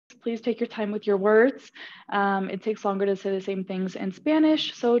Please take your time with your words. It takes longer to say the same things in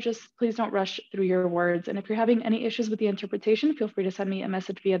Spanish, so just please don't rush through your words. And if you're having any issues with the interpretation, feel free to send me a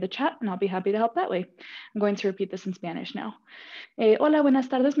message via the chat and I'll be happy to help that way. I'm going to repeat this in Spanish now. Hola, buenas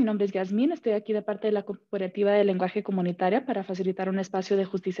tardes. Mi nombre es Yasmín. Estoy aquí de parte de la Cooperativa de Lenguaje Comunitaria para facilitar un espacio de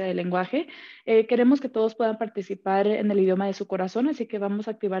justicia de lenguaje. Queremos que todos puedan participar en el idioma de su corazón, así que vamos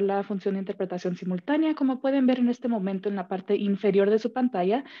a activar la función de interpretación simultánea. Como pueden ver en este momento en la parte inferior de su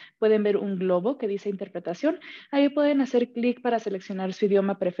pantalla, pueden ver un globo que dice interpretación. Ahí pueden hacer clic para seleccionar su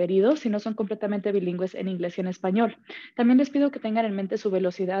idioma preferido si no son completamente bilingües en inglés y en español. También les pido que tengan en mente su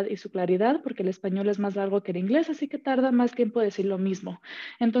velocidad y su claridad porque el español es más largo que el inglés, así que tarda más tiempo decir lo mismo.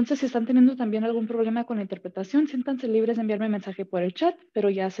 Entonces, si están teniendo también algún problema con la interpretación, siéntanse libres de enviarme mensaje por el chat, pero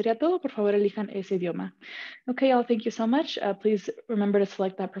ya sería todo. Por favor, elijan ese idioma. Okay, all, thank you so much. Please remember to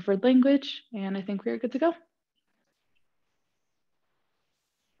select that preferred language, and I think we're good to go.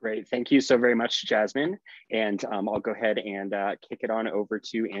 Great, thank you so very much, Jasmine. And I'll go ahead and kick it on over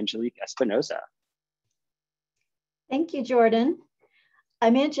to Angelique Espinoza. Thank you, Jordan.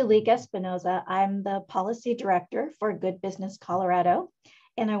 I'm Angelique Espinoza. I'm the Policy Director for Good Business Colorado,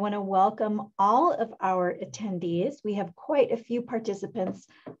 and I want to welcome all of our attendees. We have quite a few participants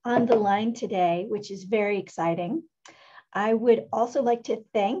on the line today, which is very exciting. I would also like to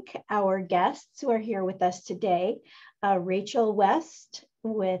thank our guests who are here with us today, Rachel West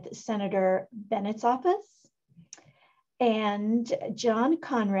with Senator Bennett's office, and John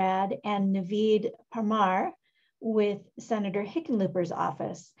Conrad and Naveed Parmar with Senator Hickenlooper's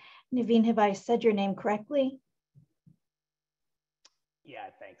office. Naveen, have I said your name correctly? Yeah,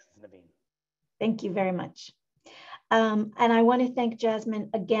 thanks, it's Naveen. Thank you very much. And I want to thank Jasmine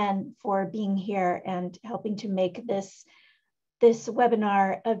again for being here and helping to make this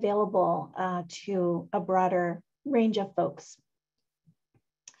webinar available to a broader range of folks.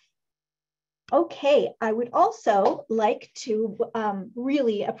 Okay, I would also like to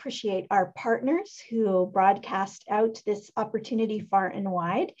really appreciate our partners who broadcast out this opportunity far and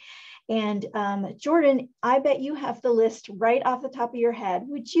wide. And Jordan, I bet you have the list right off the top of your head.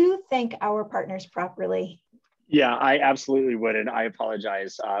 Would you thank our partners properly? Yeah, I absolutely would. And I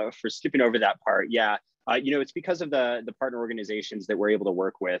apologize for skipping over that part. Yeah, you know, it's because of the partner organizations that we're able to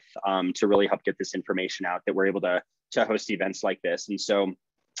work with to really help get this information out, that we're able to host events like this. And so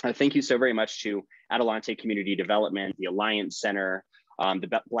thank you so very much to Adelante Community Development, the Alliance Center,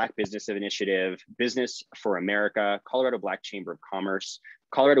 the Black Business Initiative, Business for America, Colorado Black Chamber of Commerce,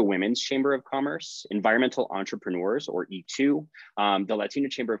 Colorado Women's Chamber of Commerce, Environmental Entrepreneurs, or E2, the Latino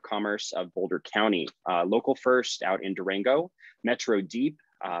Chamber of Commerce of Boulder County, Local First out in Durango, Metro Deep,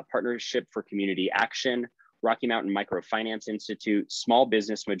 Partnership for Community Action, Rocky Mountain Microfinance Institute, Small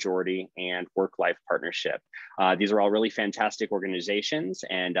Business Majority, and Work-Life Partnership. These are all really fantastic organizations,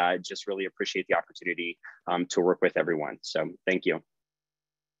 and I just really appreciate the opportunity to work with everyone. So thank you.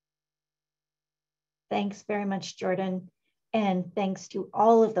 Thanks very much, Jordan. And thanks to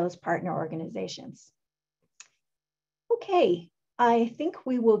all of those partner organizations. Okay, I think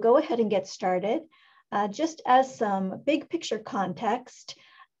we will go ahead and get started. Just as some big picture context,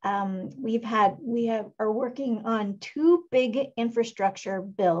 we are working on two big infrastructure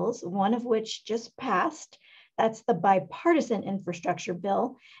bills, one of which just passed. That's the bipartisan infrastructure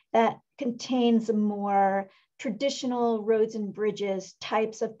bill that contains more traditional roads and bridges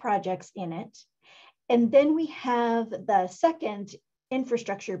types of projects in it. And then we have the second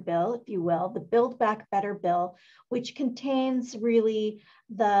infrastructure bill, if you will, the Build Back Better bill, which contains really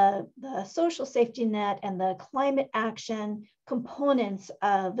the social safety net and the climate action components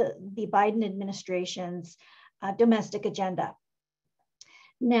of the Biden administration's domestic agenda.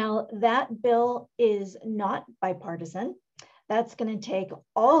 Now, that bill is not bipartisan. That's going to take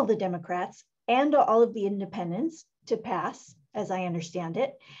all the Democrats and all of the independents to pass, as I understand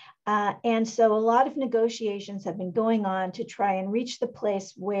it. And so a lot of negotiations have been going on to try and reach the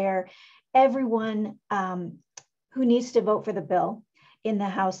place where everyone who needs to vote for the bill in the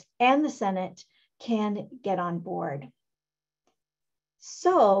House and the Senate can get on board.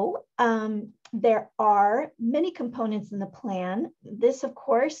 So there are many components in the plan. This, of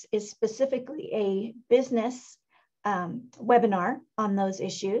course, is specifically a business webinar on those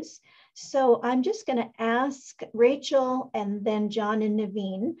issues. So I'm just going to ask Rachel and then John and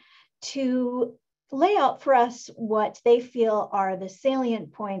Naveen to lay out for us what they feel are the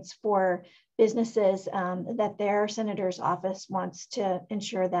salient points for businesses that their senator's office wants to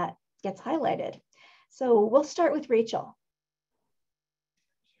ensure that gets highlighted. So we'll start with Rachel.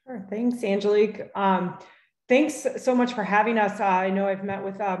 Sure, thanks, Angelique. Thanks so much for having us. I know I've met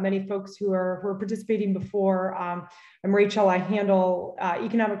with many folks who are participating before. I'm Rachel. I handle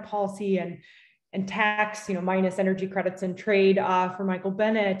economic policy and tax, minus energy credits and trade for Michael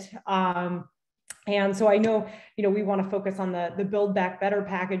Bennet. And so I know, we want to focus on the Build Back Better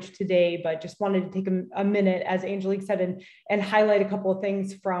package today, but just wanted to take a minute, as Angelique said, and highlight a couple of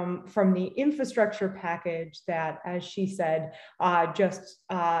things from the infrastructure package that, as she said, just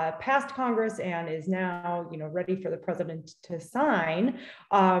passed Congress and is now, ready for the president to sign.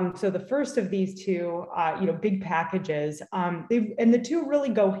 So the first of these two, big packages, and the two really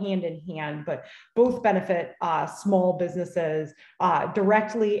go hand in hand, but both benefit small businesses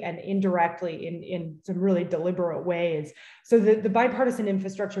directly and indirectly in some really deliberate ways. So the bipartisan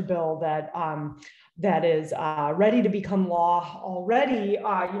infrastructure bill that is ready to become law already,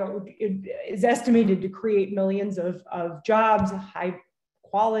 it is estimated to create millions of jobs, high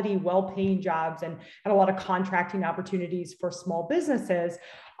quality, well-paying jobs, and a lot of contracting opportunities for small businesses,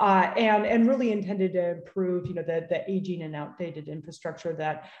 and really intended to improve, the aging and outdated infrastructure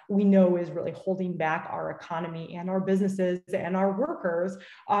that we know is really holding back our economy and our businesses and our workers,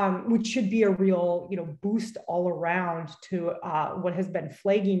 which should be a real, boost all around to what has been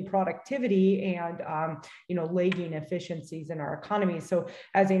flagging productivity and, lagging efficiencies in our economy. So,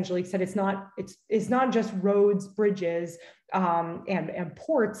 as Angelique said, it's not just roads, bridges, and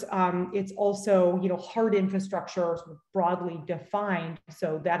ports. It's also, hard infrastructure broadly defined.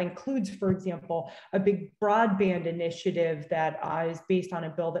 So that includes, for example, a big broadband initiative that is based on a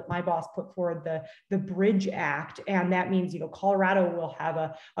bill that my boss put forward, the Bridge Act. And that means, Colorado will have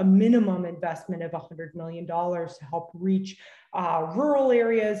a minimum investment of $100 million to help reach rural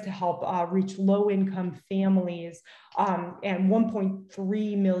areas, to help reach low-income families, and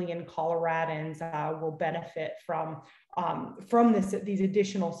 1.3 million Coloradans will benefit from these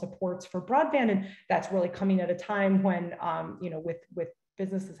additional supports for broadband. And that's really coming at a time when, with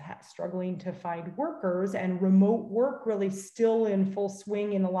businesses struggling to find workers and remote work really still in full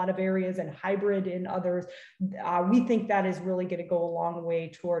swing in a lot of areas and hybrid in others, we think that is really going to go a long way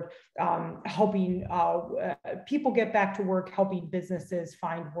toward helping people get back to work, helping businesses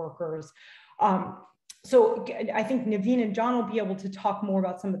find workers. So I think Naveen and John will be able to talk more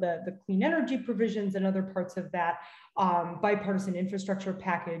about some of the clean energy provisions and other parts of that bipartisan infrastructure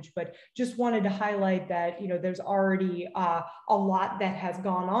package, but just wanted to highlight that, there's already a lot that has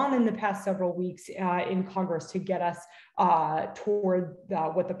gone on in the past several weeks in Congress to get us toward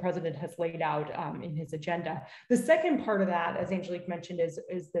what the president has laid out in his agenda. The second part of that, as Angelique mentioned,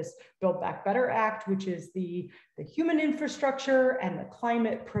 is this Build Back Better Act, which is the human infrastructure and the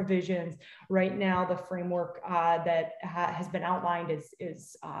climate provisions. Right now, the framework that has been outlined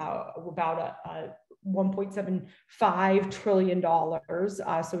is about a $1.75 trillion,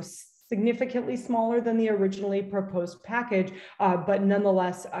 so significantly smaller than the originally proposed package, but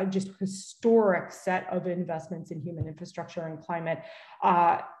nonetheless, just historic set of investments in human infrastructure and climate.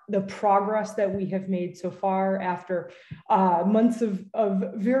 The progress that we have made so far after months of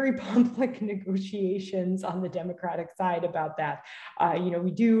very public negotiations on the Democratic side about that.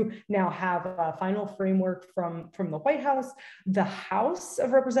 We do now have a final framework from the White House. The House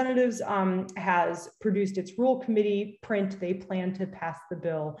of Representatives has produced its rule committee print. They plan to pass the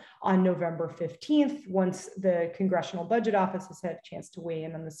bill on November 15th, once the Congressional Budget Office has had a chance to weigh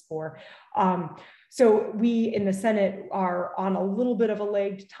in on the score. So we in the Senate are on a little bit of a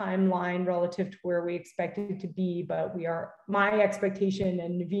lagged timeline relative to where we expected to be, but my expectation,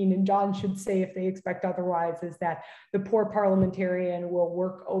 and Naveen and John should say if they expect otherwise, is that the poor parliamentarian will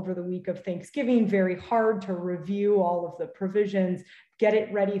work over the week of Thanksgiving very hard to review all of the provisions, get it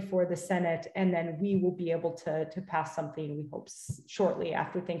ready for the Senate, and then we will be able to pass something, we hope, shortly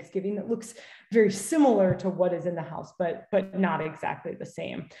after Thanksgiving that looks very similar to what is in the House, but not exactly the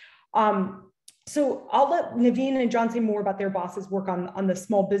same. So I'll let Naveen and John say more about their bosses' work on the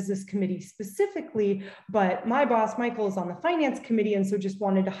Small Business Committee specifically, but my boss, Michael, is on the Finance Committee, and so just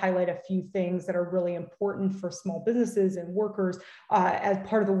wanted to highlight a few things that are really important for small businesses and workers as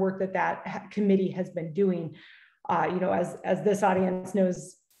part of the work that committee has been doing. As this audience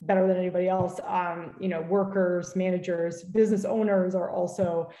knows better than anybody else, workers, managers, business owners are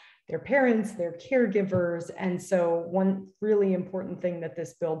also their parents, their caregivers. And so one really important thing that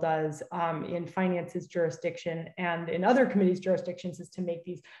this bill does in finance's jurisdiction and in other committees' jurisdictions is to make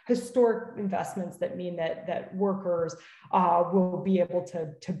these historic investments that mean that workers will be able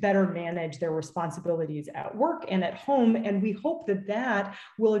to better manage their responsibilities at work and at home. And we hope that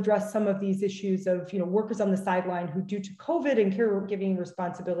will address some of these issues of workers on the sideline who, due to COVID and caregiving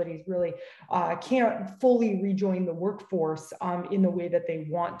responsibilities, really can't fully rejoin the workforce in the way that they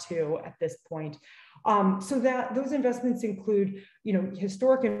want to at this point. So that those investments include,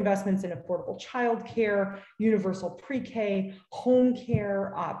 historic investments in affordable childcare, universal pre-K, home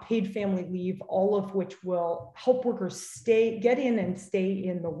care, paid family leave, all of which will help workers get in and stay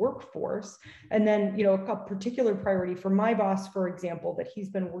in the workforce. And then, a particular priority for my boss, for example, that he's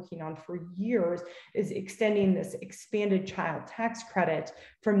been working on for years is extending this expanded child tax credit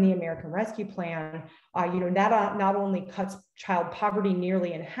from the American Rescue Plan. That not only cuts child poverty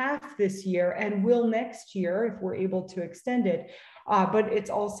nearly in half this year and will next year if we're able to extend it, but it's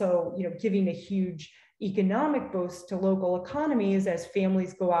also, giving a huge economic boost to local economies as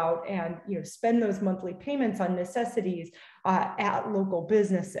families go out and, spend those monthly payments on necessities at local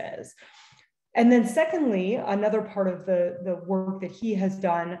businesses. And then secondly, another part of the work that he has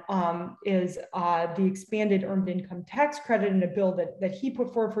done is the expanded earned income tax credit in a bill that he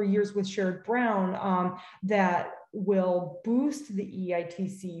put forward for years with Sherrod Brown that will boost the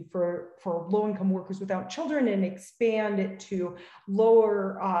EITC for low-income workers without children and expand it to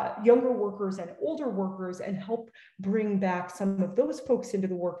younger workers and older workers and help bring back some of those folks into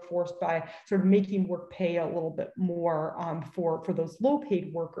the workforce by sort of making work pay a little bit more for those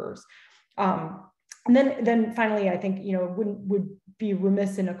low-paid workers. And then finally, I think, would be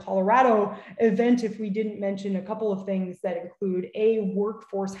remiss in a Colorado event if we didn't mention a couple of things that include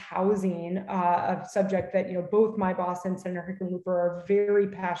workforce housing, a subject that, both my boss and Senator Hickenlooper are very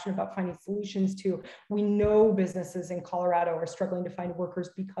passionate about finding solutions to. We know businesses in Colorado are struggling to find workers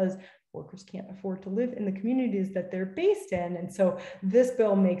because workers can't afford to live in the communities that they're based in. And so this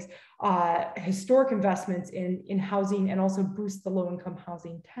bill makes historic investments in housing and also boosts the low-income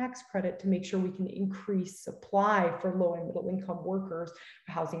housing tax credit to make sure we can increase supply for low and middle-income workers,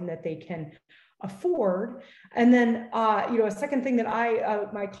 housing that they can afford. And then, a second thing that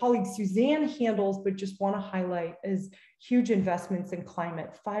my colleague Suzanne handles, but just want to highlight is huge investments in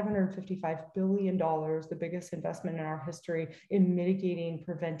climate, $555 billion, the biggest investment in our history in mitigating,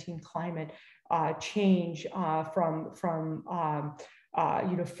 preventing climate change from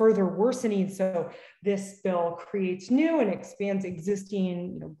further worsening. So this bill creates new and expands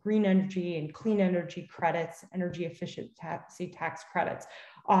existing, green energy and clean energy credits, energy efficiency tax credits.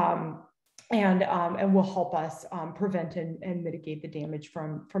 And will help us prevent and mitigate the damage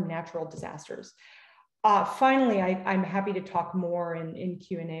from natural disasters. Finally, I'm happy to talk more in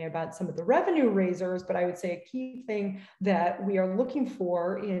Q&A about some of the revenue raisers, but I would say a key thing that we are looking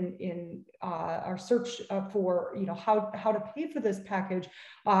for in our search for how to pay for this package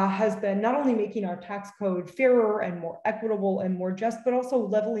has been not only making our tax code fairer and more equitable and more just, but also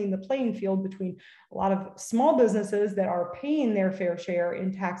leveling the playing field between a lot of small businesses that are paying their fair share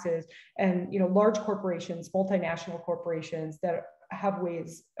in taxes and large corporations, multinational corporations that have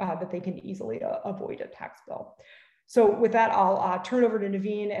ways that they can easily avoid a tax bill. So with that, I'll turn over to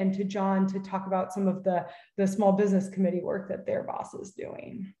Naveen and to John to talk about some of the small business committee work that their boss is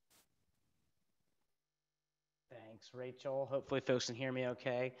doing. Thanks, Rachel. Hopefully folks can hear me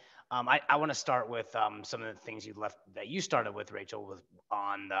okay. I want to start with some of the things you started with, Rachel,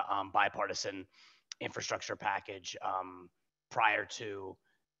 on the bipartisan infrastructure package. Prior to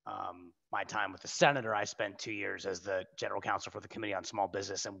my time with the senator, I spent 2 years as the general counsel for the Committee on Small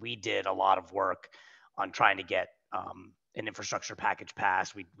Business, and we did a lot of work on trying to get an infrastructure package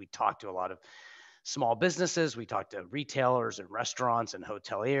passed. We talked to a lot of small businesses. We talked to retailers and restaurants and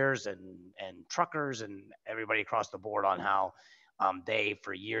hoteliers and truckers and everybody across the board on how they,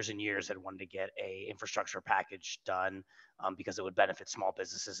 for years and years, had wanted to get a infrastructure package done because it would benefit small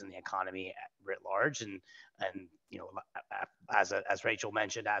businesses and the economy writ large. And as Rachel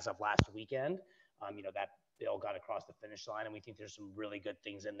mentioned, as of last weekend, that bill got across the finish line, and we think there's some really good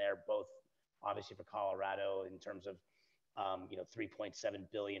things in there, both obviously for Colorado in terms of $3.7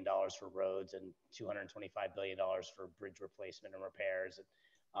 billion for roads and $225 billion for bridge replacement and repairs, and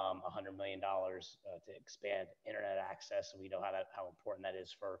 $100 million to expand internet access. So we know how important that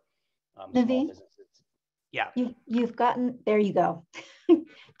is for small businesses. Yeah. You've gotten, there you go.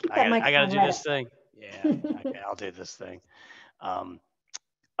 I got to do this thing. Yeah, okay, I'll do this thing for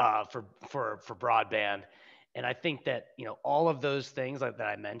broadband. And I think that, all of those things that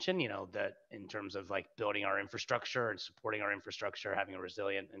I mentioned, that in terms of like building our infrastructure and supporting our infrastructure, having a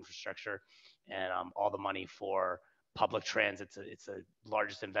resilient infrastructure, and all the money for public transit, it's the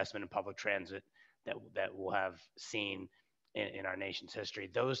largest investment in public transit that we'll have seen in our nation's history.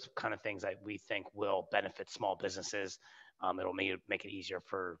 Those kind of things that we think will benefit small businesses. It'll make it easier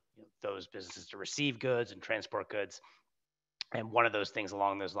for those businesses to receive goods and transport goods. And one of those things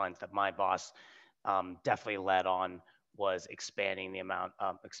along those lines that my boss definitely led on was expanding the amount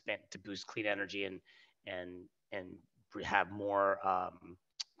to boost clean energy and have more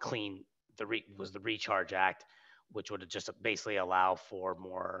clean was the Recharge Act, which would just basically allow for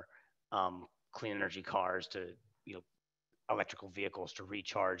more clean energy cars to, electrical vehicles to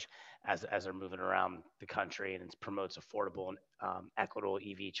recharge as they're moving around the country, and it promotes affordable and equitable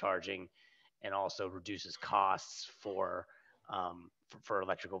EV charging, and also reduces costs for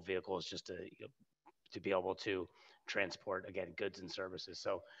electrical vehicles, just to be able to transport, again, goods and services.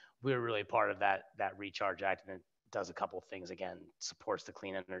 So we're really part of that Recharge Act, and it does a couple of things. Again, supports the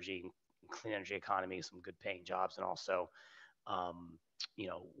clean energy economy, some good paying jobs, and also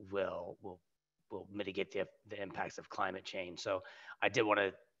will mitigate the impacts of climate change. So I did want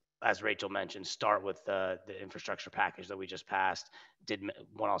to, as Rachel mentioned, start with the infrastructure package that we just passed. Did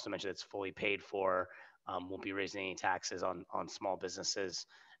want to also mention it's fully paid for. Won't be raising any taxes on small businesses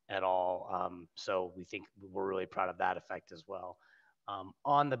at all. So we think we're really proud of that effect as well.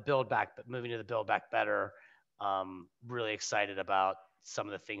 On the moving to the Build Back Better, really excited about some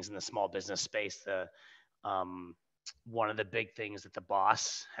of the things in the small business space. One of the big things that the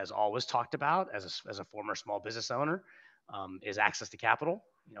boss has always talked about as a former small business owner is access to capital.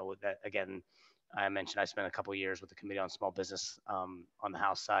 That, again, I mentioned I spent a couple of years with the Committee on Small Business on the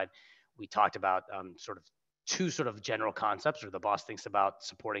House side. We talked about two general concepts, or the boss thinks about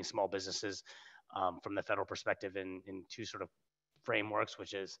supporting small businesses from the federal perspective in two sort of frameworks,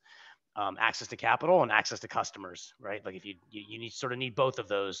 which is access to capital and access to customers, right? Like if you need both of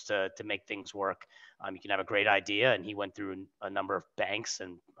those to make things work. You can have a great idea, and he went through a number of banks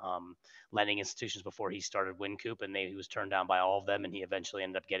and lending institutions before he started WinCoop, and he was turned down by all of them, and he eventually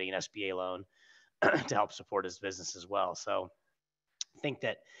ended up getting an SBA loan to help support his business as well. So I think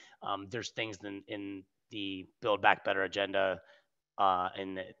that there's things in the Build Back Better agenda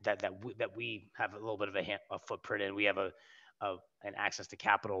and that we have a little bit of a footprint in. We have an access to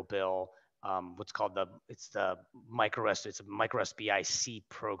capital bill, what's called the micro SBIC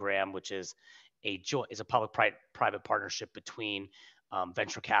program, which is a public-private partnership between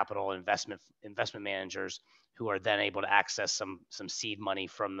venture capital investment managers, who are then able to access some seed money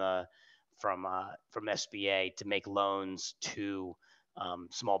from SBA to make loans to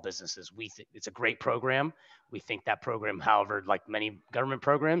small businesses. We think it's a great program. We think that program, however, like many government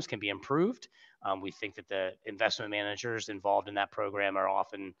programs, can be improved. We think that the investment managers involved in that program are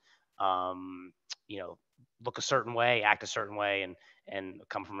often, look a certain way, act a certain way, and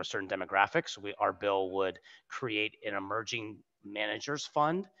come from a certain demographic. So our bill would create an emerging managers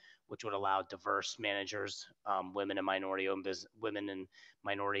fund, which would allow diverse managers, women and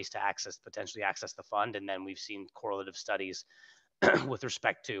minorities to potentially access the fund. And then we've seen correlative studies with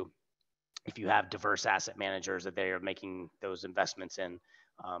respect to if you have diverse asset managers that they are making those investments in,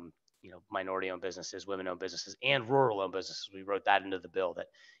 minority-owned businesses, women-owned businesses, and rural-owned businesses. We wrote that into the bill that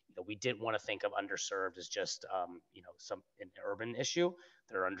we didn't want to think of underserved as just an urban issue.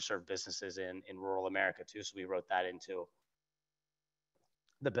 There are underserved businesses in rural America too, so we wrote that into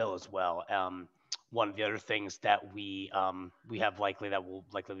the bill as well. One of the other things that we have that will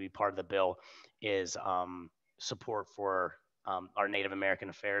likely be part of the bill is support for our Native American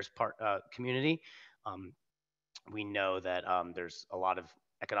Affairs community. We know that there's a lot of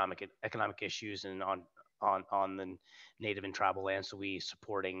economic issues on the Native and tribal land. So we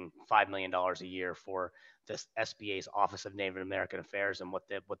supporting $5 million a year for this SBA's Office of Native American Affairs, and what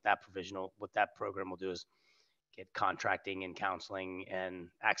that program will do is get contracting and counseling and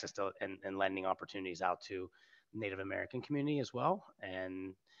access to and lending opportunities out to Native American community as well.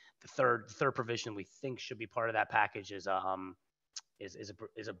 And the third provision we think should be part of that package is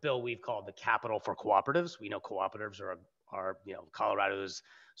a bill we've called the Capital for Cooperatives. We know cooperatives are Colorado is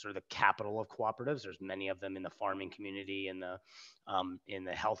sort of the capital of cooperatives. There's many of them in the farming community, in the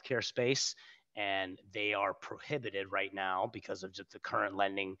healthcare space, and they are prohibited right now because of just the current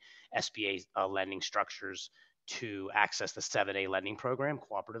SBA lending structures to access the 7A lending program.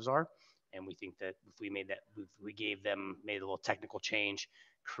 Cooperatives are, and we think that if we made a little technical change,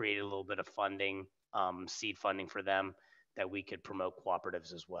 created a little bit of funding, seed funding for them, that we could promote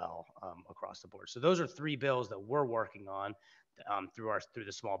cooperatives as well across the board. So those are three bills that we're working on through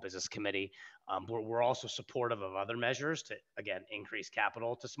the Small Business Committee. We're also supportive of other measures to, again, increase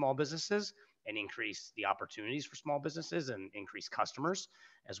capital to small businesses and increase the opportunities for small businesses and increase customers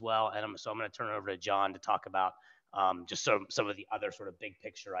as well. And so I'm going to turn it over to John to talk about just some of the other sort of big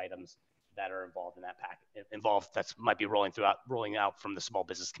picture items that are involved in that package, that might be rolling out from the Small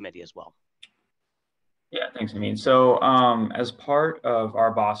Business Committee as well. Yeah, thanks, Amin. So as part of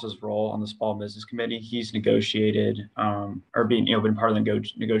our boss's role on the Small Business Committee, he's negotiated been part of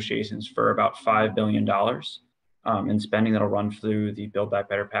the negotiations for about $5 billion in spending that'll run through the Build Back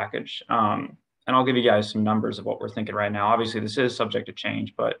Better package. And I'll give you guys some numbers of what we're thinking right now. Obviously, this is subject to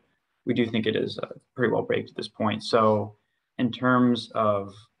change, but we do think it is pretty well baked at this point. So in terms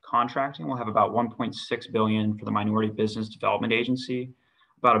of contracting, we'll have about 1.6 billion for the Minority Business Development Agency.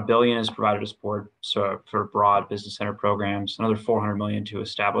 About $1 billion is provided to support for broad business center programs. Another 400 million to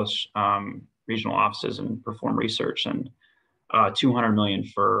establish regional offices and perform research, and 200 million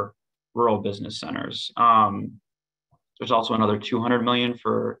for rural business centers. There's also another 200 million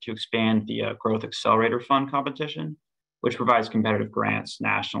to expand the Growth Accelerator Fund competition, which provides competitive grants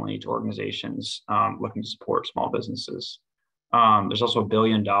nationally to organizations looking to support small businesses. There's also $1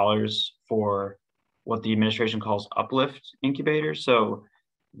 billion for what the administration calls uplift incubators. So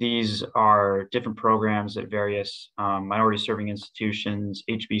these are different programs at various minority serving institutions,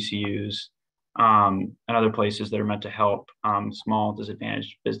 HBCUs, and other places that are meant to help small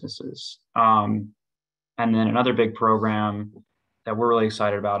disadvantaged businesses. And then another big program that we're really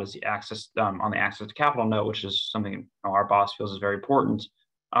excited about is the access on the access to capital note, which is something our boss feels is very important.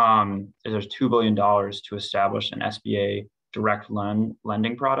 There's $2 billion to establish an SBA direct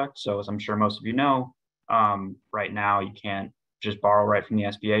lending product. So as I'm sure most of you know, right now you can't just borrow right from the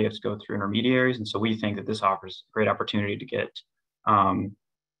SBA, you have to go through intermediaries. And so we think that this offers a great opportunity to get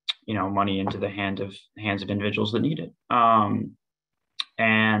money into the hands of individuals that need it.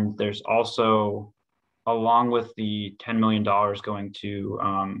 And there's also, along with the $10 million going to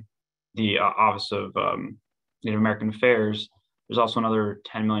the Office of Native American Affairs, there's also another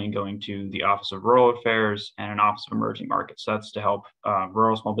 10 million going to the Office of Rural Affairs and an Office of Emerging Markets. So that's to help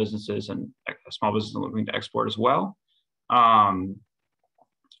rural small businesses and small businesses looking to export as well. The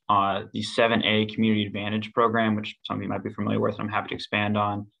 7A Community Advantage Program, which some of you might be familiar with, and I'm happy to expand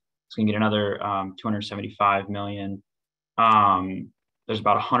on, it's going to get another 275 million. There's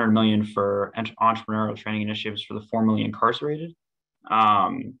about 100 million for entrepreneurial training initiatives for the formerly incarcerated.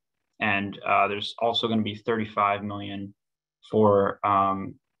 And there's also going to be 35 million for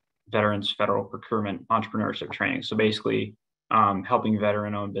veterans federal procurement entrepreneurship training. So basically helping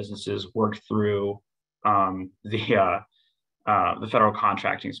veteran-owned businesses work through the federal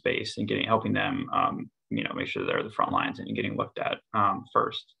contracting space and helping them make sure they're the front lines and getting looked at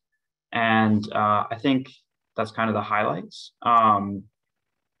first. And I think that's kind of the highlights.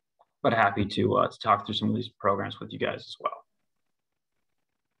 But happy to talk through some of these programs with you guys as well.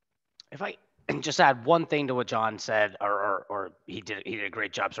 If I just add one thing to what John said, or he did a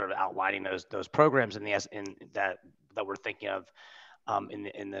great job sort of outlining those programs in that we're thinking of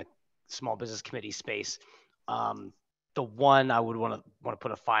in the small business committee space. The one I would want to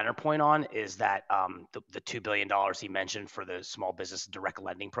put a finer point on is that the $2 billion he mentioned for the small business direct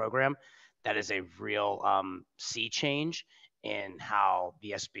lending program, that is a real sea change in how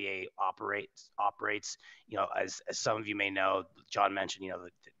the SBA operates. As some of you may know, John mentioned,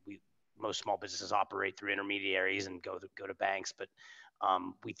 most small businesses operate through intermediaries and go to banks, but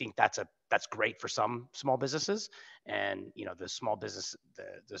we think that's great for some small businesses. And the small business,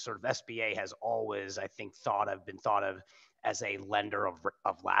 the sort of SBA has always, I think, been thought of as a lender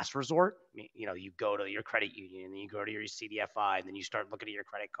of last resort. You go to your credit union, and then you go to your CDFI, and then you start looking at your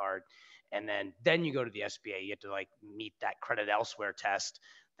credit card, and then you go to the SBA. You have to meet that credit elsewhere test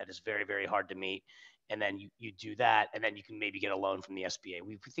that is very, very hard to meet. And then you do that, and then you can maybe get a loan from the SBA.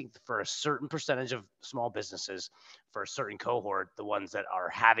 We think for a certain percentage of small businesses, for a certain cohort, the ones that are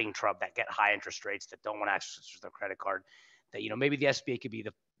having trouble, that get high interest rates, that don't want to access their credit card, that maybe the SBA could be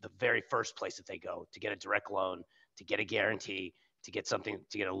the very first place that they go to get a direct loan, to get a guarantee, to get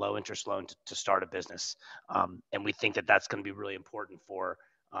a low interest loan to start a business. And we think that that's going to be really important for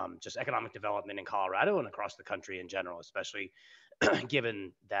just economic development in Colorado and across the country in general, especially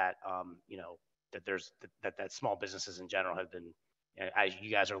given that that small businesses in general have been, as you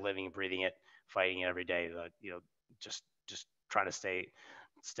guys are living and breathing it, fighting it every day, just trying to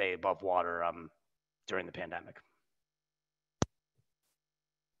stay above water during the pandemic.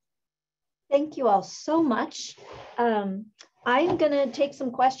 Thank you all so much. I'm going to take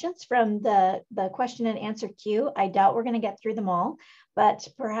some questions from the question and answer queue. I doubt we're going to get through them all, but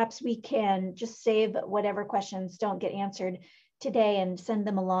perhaps we can just save whatever questions don't get answered today and send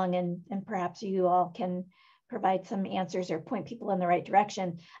them along, and perhaps you all can provide some answers or point people in the right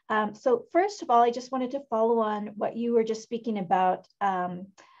direction. So first of all, I just wanted to follow on what you were just speaking about,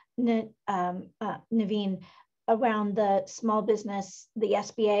 Naveen, around the small business, the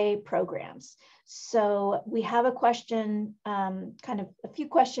SBA programs. So we have a question, kind of a few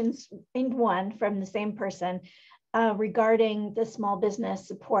questions in one from the same person regarding the small business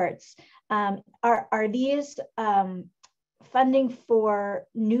supports. Are these funding for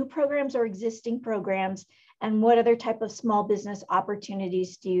new programs or existing programs? And what other type of small business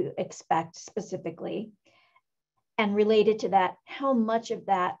opportunities do you expect specifically? And related to that, how much of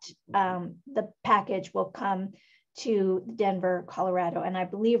that, the package will come to Denver, Colorado? And I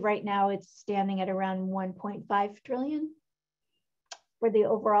believe right now it's standing at around 1.5 trillion for the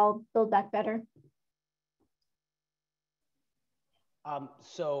overall Build Back Better.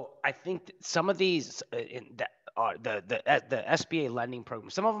 So I think some of these are the SBA lending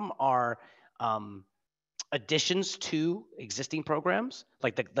program. Some of them are additions to existing programs,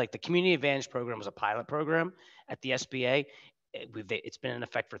 like the Community Advantage program was a pilot program at the SBA. It's been in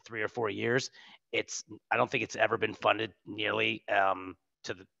effect for 3 or 4 years. I don't think it's ever been funded nearly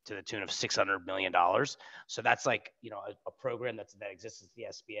to the tune of $600 million. So that's like, you know, a program that exists at the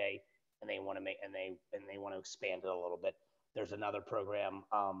SBA, and they want to make and they want to expand it a little bit. There's another program,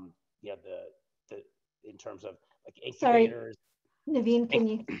 you know, the in terms of like incubators. Sorry, Naveen, can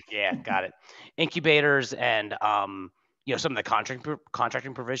you? Yeah, got it. Incubators and you know, some of the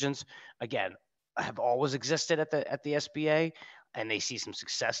contracting provisions, again, have always existed at the SBA, and they see some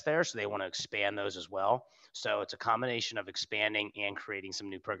success there, so they want to expand those as well. So it's a combination of expanding and creating some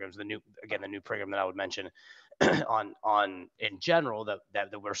new programs. The new program that I would mention on in general that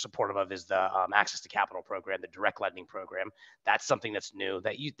we're supportive of is the access to capital program, the direct lending program. That's something that's new.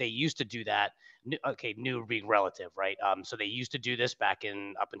 They used to do that. New being relative, right? So they used to do this back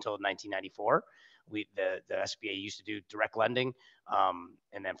up until 1994. The SBA used to do direct lending,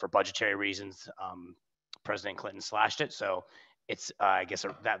 and then for budgetary reasons, President Clinton slashed it. So it's I guess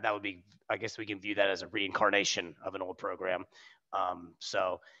that would be, I guess we can view that as a reincarnation of an old program.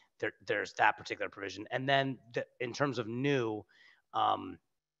 So there's that particular provision, and then in terms of new,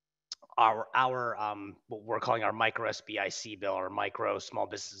 our what we're calling our micro SBIC bill, or micro small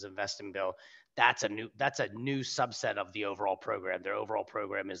business investing bill. That's a new subset of the overall program. Their overall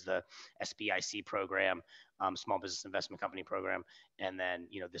program is the SBIC program, Small Business Investment Company program, and then,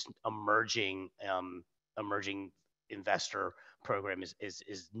 you know, this emerging investor program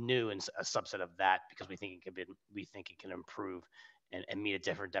is new and a subset of that, because we think it can improve and meet a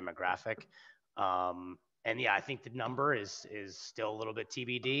different demographic. And yeah, I think the number is still a little bit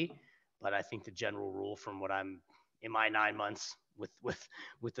TBD, but I think the general rule from what I'm in my 9 months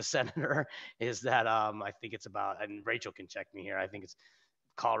with the senator is that I think it's about, and Rachel can check me here, I think it's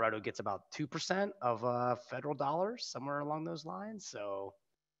Colorado gets about 2% of federal dollars, somewhere along those lines. So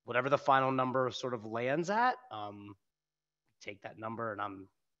whatever the final number sort of lands at, take that number, and I'm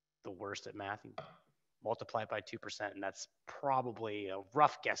the worst at math, and multiply it by 2%, and that's probably a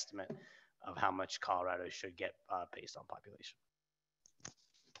rough guesstimate of how much Colorado should get based on population.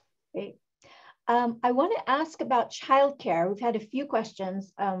 Great. I want to ask about childcare. We've had a few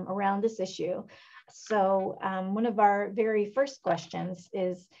questions around this issue. So one of our very first questions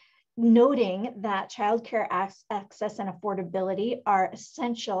is noting that childcare access and affordability are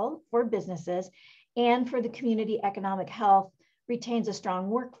essential for businesses and for the community economic health, retains a strong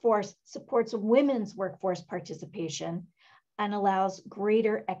workforce, supports women's workforce participation, and allows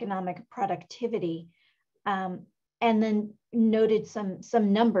greater economic productivity. And then noted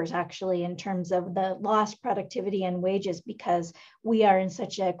some numbers actually in terms of the lost productivity and wages, because we are in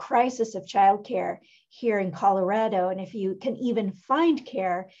such a crisis of childcare here in Colorado. And if you can even find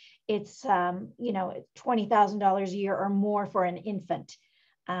care, it's you know, $20,000 a year or more for an infant,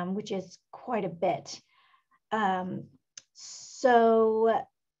 which is quite a bit. So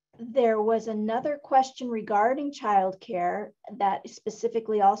there was another question regarding childcare that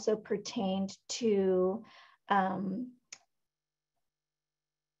specifically also pertained to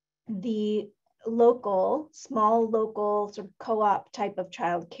the small local sort of co-op type of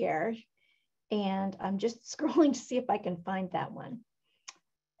childcare. And I'm just scrolling to see if I can find that one,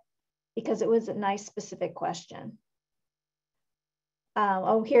 because it was a nice specific question.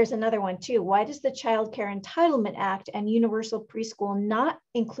 Oh, here's another one too. Why does the Child Care Entitlement Act and Universal Preschool not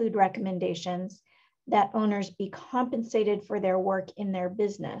include recommendations that owners be compensated for their work in their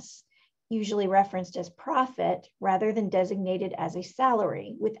business, usually referenced as profit rather than designated as a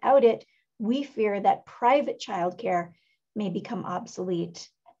salary? Without it, we fear that private childcare may become obsolete.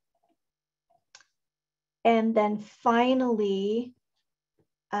 And then finally,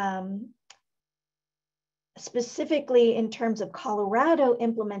 specifically in terms of Colorado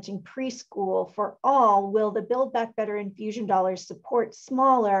implementing preschool for all, will the Build Back Better infusion dollars support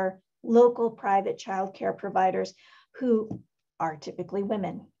smaller local private childcare providers who are typically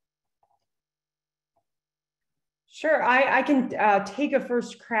women? Sure, I can take a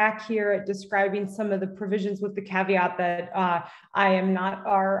first crack here at describing some of the provisions, with the caveat that I am not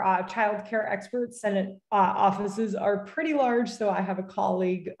our child care expert. Senate offices are pretty large, so I have a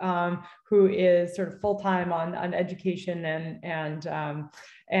colleague who is sort of full-time on education and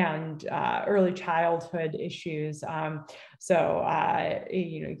and early childhood issues. So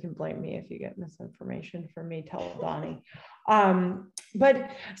you can blame me if you get misinformation from me, tell Donnie.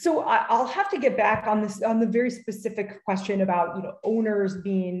 But so I'll have to get back on this, on the very specific question about, owners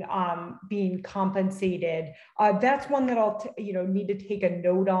being compensated. That's one that I'll, need to take a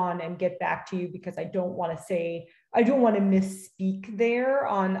note on and get back to you, because I don't want to misspeak there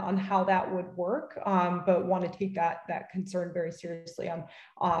on how that would work, but want to take that concern very seriously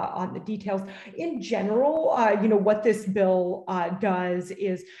on the details. In general, what this bill does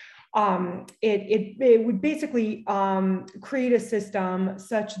is it would basically create a system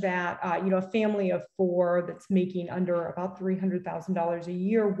such that a family of 4 that's making under about $300,000 a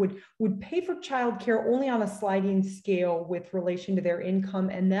year would pay for childcare only on a sliding scale with relation to their income,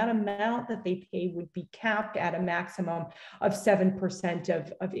 and that amount that they pay would be capped at a maximum of 7%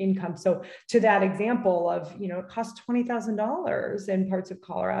 of income. So to that example of it costs $20,000 in parts of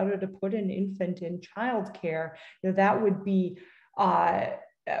Colorado to put an infant in childcare, that would be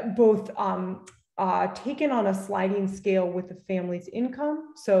both taken on a sliding scale with the family's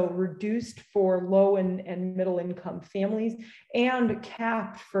income, so reduced for low and middle income families, and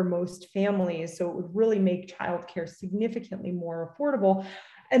capped for most families. So it would really make childcare significantly more affordable.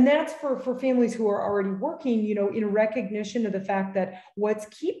 And that's for families who are already working, in recognition of the fact that what's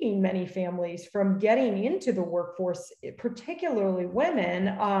keeping many families from getting into the workforce, particularly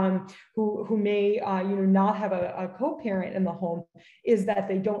women who may not have a co-parent in the home, is that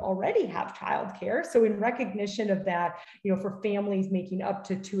they don't already have childcare. So in recognition of that, for families making up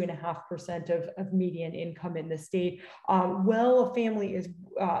to 2.5% of median income in the state, a family is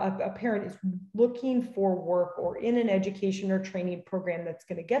a parent is looking for work or in an education or training program that's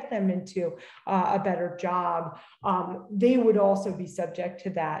going to get them into a better job, they would also be subject to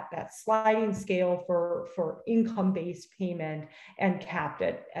that sliding scale for income-based payment and capped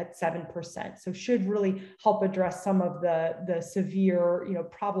at 7%. So should really help address some of the severe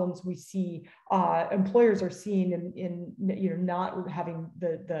problems we see employers are seeing in not having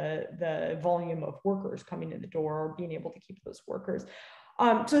the volume of workers coming in the door or being able to keep those workers.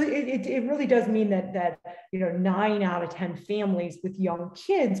 So it really does mean that 9 out of 10 families with young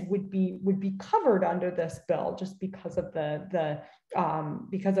kids would be covered under this bill, just because of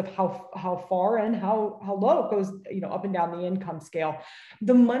because of how far and how low it goes, up and down the income scale.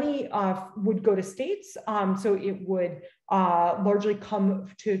 The money would go to states, so it would largely come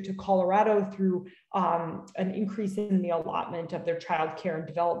to Colorado through an increase in the allotment of their child care and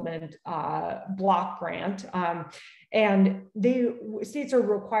development block grant. And states are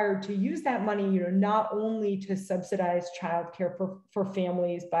required to use that money, not only to subsidize childcare for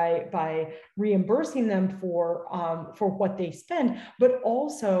families by reimbursing them for what they spend, but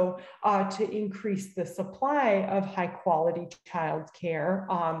also to increase the supply of high quality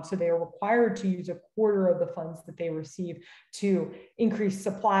childcare. So they are required to use 1/4 of the funds that they receive to increase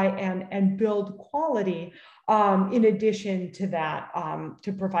supply and build quality. In addition to that,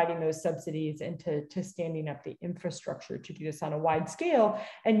 to providing those subsidies and to standing up the infrastructure to do this on a wide scale.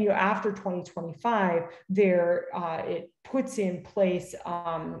 And after 2025, it puts in place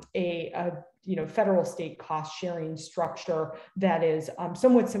a federal state cost sharing structure that is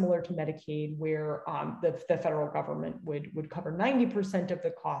somewhat similar to Medicaid, where the federal government would cover 90% of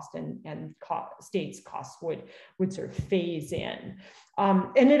the cost, and states' costs would sort of phase in.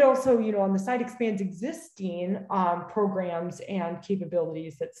 And it also, on the side, expands existing programs and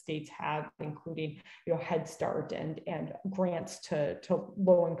capabilities that states have, including, Head Start and grants to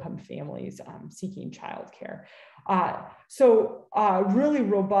low-income families seeking childcare. So really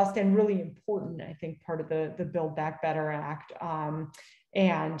robust and really important, I think, part of the Build Back Better Act.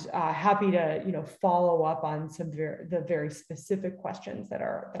 And happy to follow up on the very specific questions that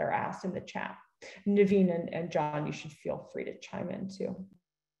are asked in the chat. Naveen and John, you should feel free to chime in too.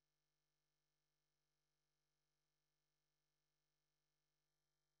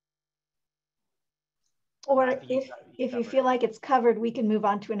 Or if you feel like it's covered, we can move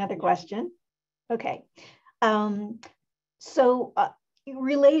on to another question. Okay. So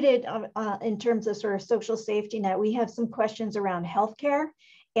related in terms of sort of social safety net, we have some questions around healthcare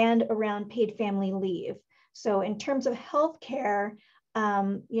and around paid family leave. So in terms of healthcare,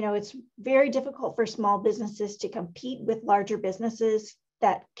 it's very difficult for small businesses to compete with larger businesses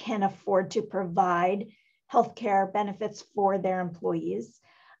that can afford to provide healthcare benefits for their employees.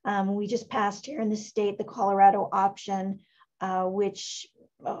 We just passed here in the state the Colorado option, which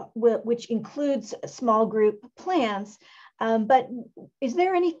includes small group plans. But is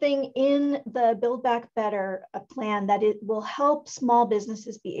there anything in the Build Back Better plan that it will help small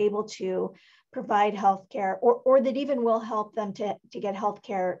businesses be able to provide healthcare, or that even will help them to get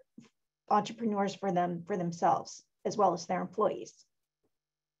healthcare entrepreneurs for themselves as well as their employees.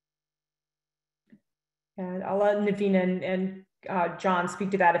 And I'll let Naveen and John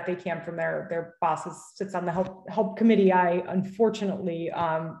speak to that if they can from their bosses sits on the help committee. I unfortunately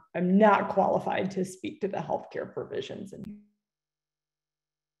I'm not qualified to speak to the healthcare provisions. And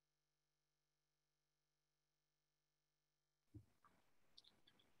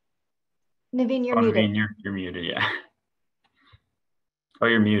Naveen, you're muted. Naveen, you're muted. Yeah. Oh,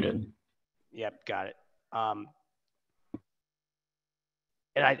 you're muted. Yep, got it.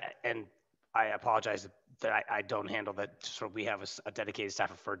 And I apologize that I don't handle that. Sort of, we have a dedicated staff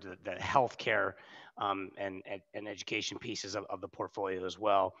referred to the healthcare and education pieces of the portfolio as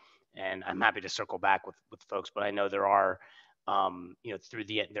well. And I'm happy to circle back with folks, but I know there are,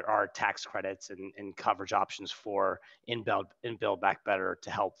 there are tax credits and coverage options for in Build Back Better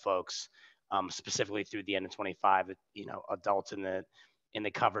to help folks, specifically through the end of 25. Adults in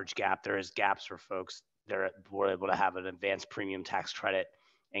the coverage gap, there is gaps for folks. We're able to have an advanced premium tax credit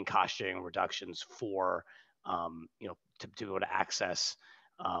and cost sharing reductions for, to be able to access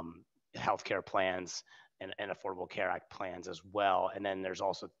healthcare plans and Affordable Care Act plans as well. And then there's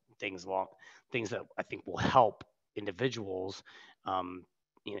also things that I think will help individuals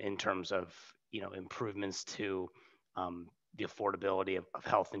in terms of, improvements to the affordability of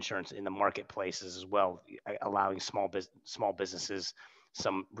health insurance in the marketplaces as well, allowing small businesses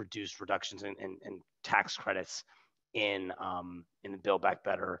some reductions in tax credits in the Build Back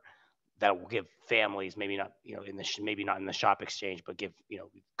Better that will give families, maybe not in the shop exchange, but give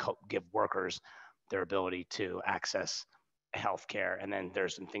workers their ability to access healthcare. And then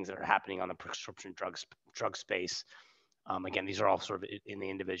there's some things that are happening on the prescription drug space. Again, these are all sort of in the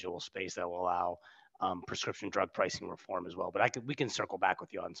individual space that will allow prescription drug pricing reform as well. But we can circle back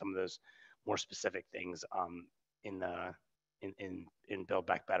with you on some of those more specific things in Build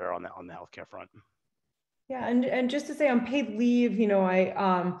Back Better on the healthcare front. Yeah, and just to say on paid leave,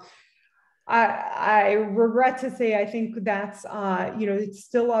 I regret to say I think that's it's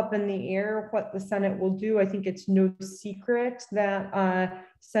still up in the air what the Senate will do. I think it's no secret that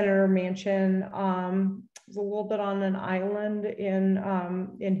Senator Manchin is a little bit on an island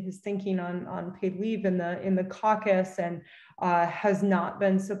in his thinking on paid leave in the caucus, and has not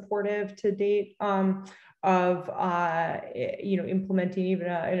been supportive to date of implementing even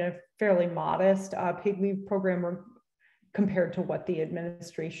in a fairly modest paid leave program compared to what the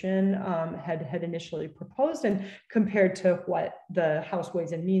administration had initially proposed, and compared to what the House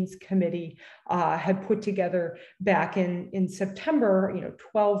Ways and Means Committee had put together back in September.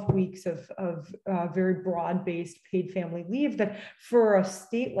 12 weeks of very broad-based paid family leave that for a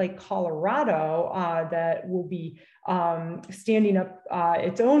state like Colorado that will be standing up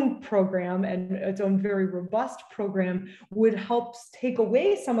its own program and its own very robust program would help take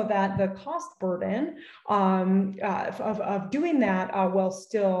away some of the cost burden of doing that while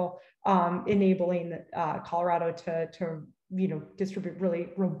still enabling Colorado to distribute really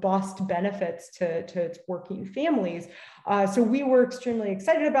robust benefits to its working families. So we were extremely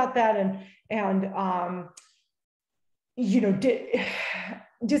excited about that, and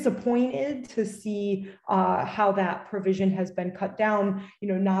disappointed to see how that provision has been cut down,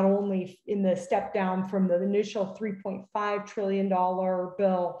 not only in the step down from the initial $3.5 trillion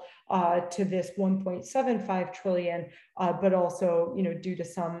bill to this $1.75 trillion, but also, due to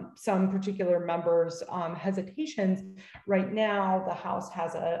some particular members' hesitations. Right now, the House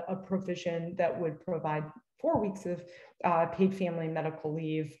has a provision that would provide 4 weeks of paid family medical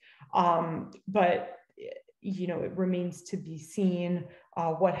leave, but it remains to be seen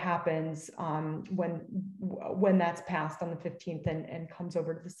what happens when that's passed on the 15th and comes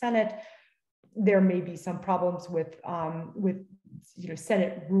over to the Senate. There may be some problems with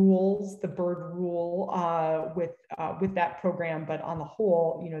Senate rules, the Byrd rule with that program, but on the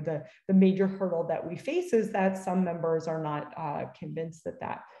whole, the major hurdle that we face is that some members are not convinced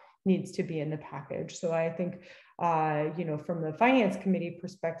that needs to be in the package. So I think, from the Finance Committee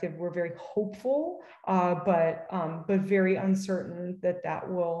perspective, we're very hopeful, but very uncertain that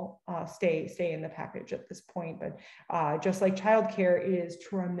will stay in the package at this point. But just like childcare, it is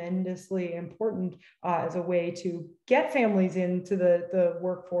tremendously important as a way to get families into the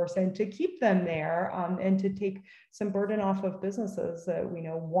workforce and to keep them there, and to take some burden off of businesses that we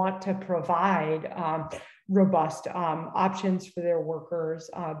know want to provide robust options for their workers,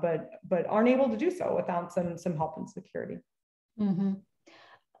 but aren't able to do so without some help and security. Mm-hmm.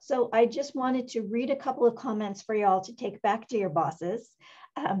 So I just wanted to read a couple of comments for y'all to take back to your bosses.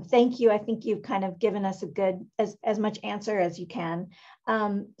 Thank you. I think you've kind of given us a good, as much answer as you can.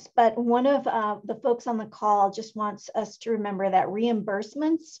 But one of the folks on the call just wants us to remember that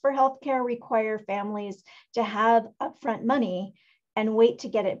reimbursements for healthcare require families to have upfront money and wait to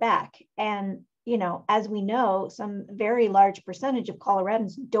get it back. And, you know, as we know, some very large percentage of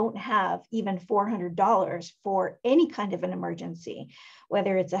Coloradans don't have even $400 for any kind of an emergency,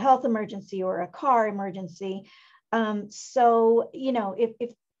 whether it's a health emergency or a car emergency. So, you know,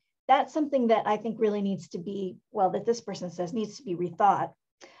 if that's something that I think really needs to be, well, that this person says needs to be rethought.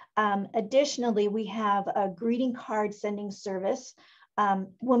 Additionally, we have a greeting card sending service,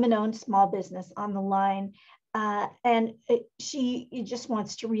 woman-owned small business on the line. And she just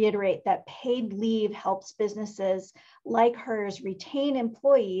wants to reiterate that paid leave helps businesses like hers retain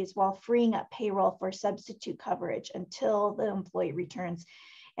employees while freeing up payroll for substitute coverage until the employee returns.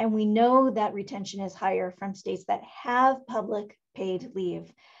 And we know that retention is higher from states that have public paid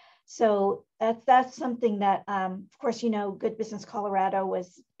leave. So that's something that, of course, you know, Good Business Colorado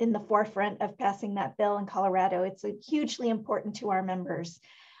was in the forefront of passing that bill in Colorado. It's hugely important to our members.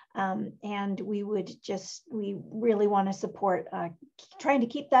 And we really want to support trying to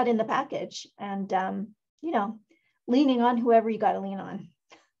keep that in the package and, you know, leaning on whoever you got to lean on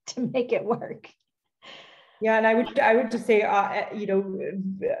to make it work. Yeah, and I would just say, you know,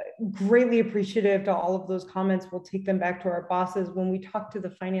 greatly appreciative to all of those comments. We'll take them back to our bosses. When we talked to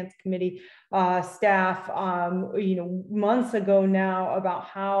the finance committee staff, you know, months ago now about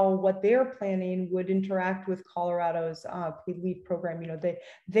how what they're planning would interact with Colorado's paid leave program. You know,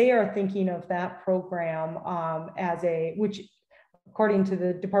 they are thinking of that program as which, according to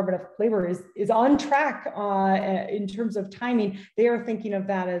the Department of Labor, is on track in terms of timing. They are thinking of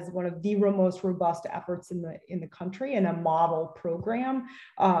that as one of the most robust efforts in the country and a model program.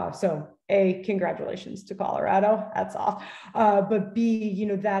 So A, congratulations to Colorado, hats off. But B, you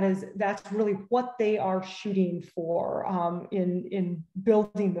know, that's really what they are shooting for in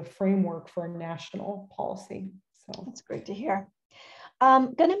building the framework for a national policy. So that's great to hear.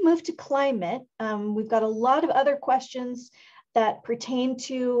 I'm going to move to climate. We've got a lot of other questions that pertain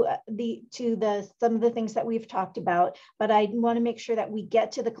to some of the things that we've talked about, but I want to make sure that we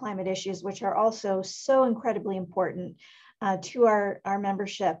get to the climate issues, which are also so incredibly important to our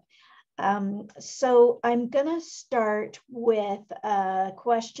membership. So I'm going to start with a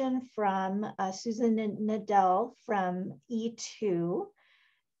question from Susan Nadell from E2,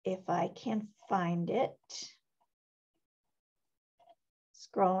 if I can find it.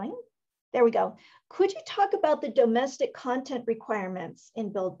 Scrolling. There we go. Could you talk about the domestic content requirements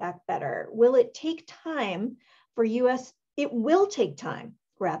in Build Back Better? Will it take time for it will take time,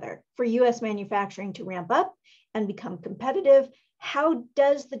 rather, for US manufacturing to ramp up and become competitive. How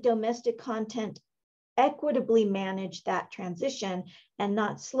does the domestic content equitably manage that transition and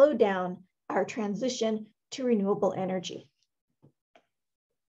not slow down our transition to renewable energy?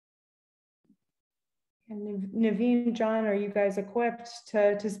 And Naveen, John, are you guys equipped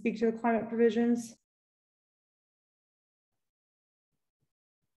to speak to the climate provisions?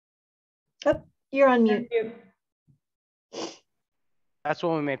 Oh, you're on mute. That's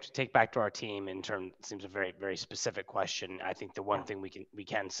one we may have to take back to our team in terms. It seems a very, very specific question. I think the one thing we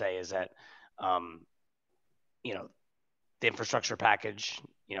can say is that, you know, the infrastructure package,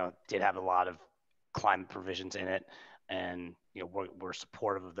 you know, did have a lot of climate provisions in it, and you know we're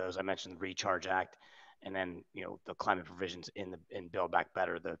supportive of those. I mentioned the Recharge Act, and then you know the climate provisions in Build Back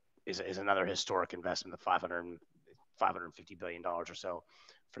Better is another historic investment of $550 billion or so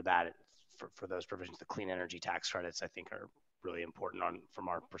for that. For those provisions, the clean energy tax credits, I think, are really important from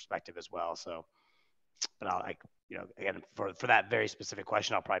our perspective as well. So, but you know, again, for that very specific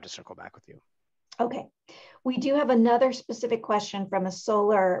question, I'll probably just circle back with you. Okay, we do have another specific question from a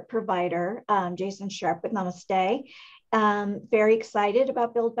solar provider, Jason Sharp with Namaste. Very excited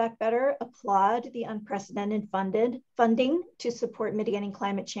about Build Back Better, applaud the unprecedented funding to support mitigating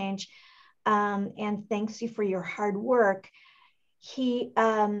climate change, and thanks you for your hard work. He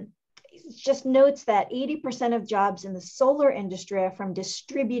just notes that 80% of jobs in the solar industry are from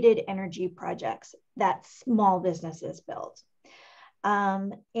distributed energy projects that small businesses build.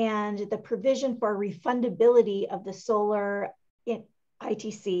 And the provision for refundability of the solar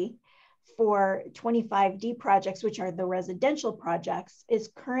ITC for 25D projects, which are the residential projects, is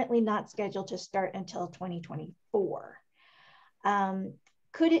currently not scheduled to start until 2024.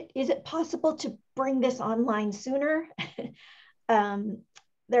 Is it possible to bring this online sooner?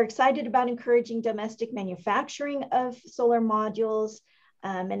 They're excited about encouraging domestic manufacturing of solar modules.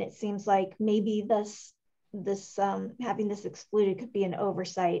 And it seems like maybe having this excluded could be an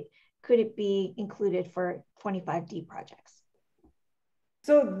oversight. Could it be included for 25D projects?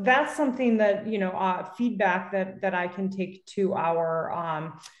 So that's something that, feedback that I can take to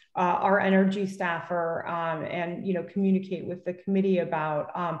our energy staffer and, communicate with the committee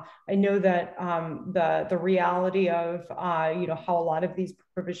about. I know that the reality of, how a lot of these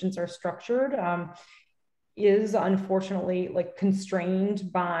provisions are structured is unfortunately like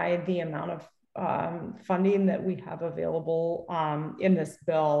constrained by the amount of funding that we have available in this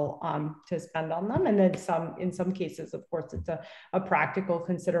bill to spend on them. And then in some cases, of course, it's a practical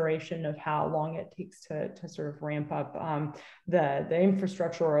consideration of how long it takes to sort of ramp up the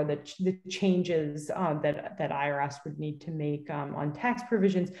infrastructure or the changes that IRS would need to make on tax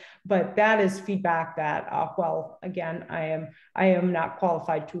provisions. But that is feedback that, well, again, I am not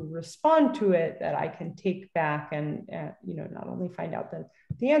qualified to respond to it, that I can take back and not only find out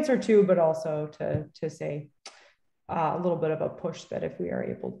the answer to, but also to say a little bit of a push that if we are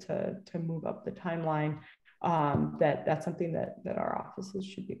able to move up the timeline, that's something that our offices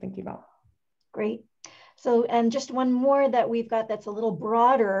should be thinking about. Great. So, and just one more that we've got that's a little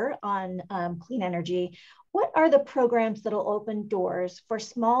broader on clean energy. What are the programs that'll open doors for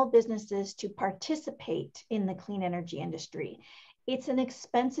small businesses to participate in the clean energy industry? It's an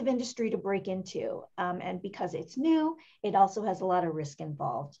expensive industry to break into. And because it's new, it also has a lot of risk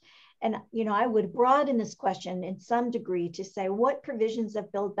involved. And, I would broaden this question in some degree to say, what provisions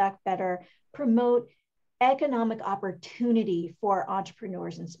of Build Back Better promote economic opportunity for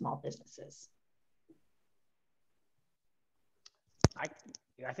entrepreneurs and small businesses?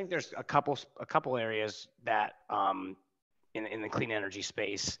 I think there's a couple areas that in the clean energy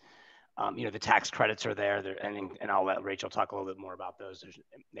space, the tax credits are there, and I'll let Rachel talk a little bit more about those.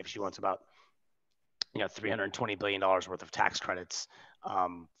 If she wants about $320 billion worth of tax credits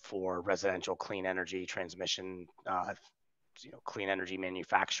for residential clean energy transmission, clean energy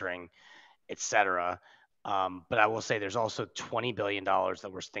manufacturing, et cetera. But I will say there's also $20 billion that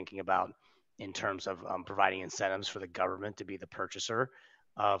we're thinking about in terms of providing incentives for the government to be the purchaser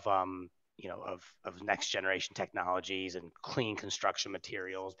of next generation technologies and clean construction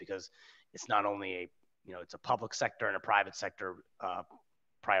materials, because it's not only it's a public sector and a private sector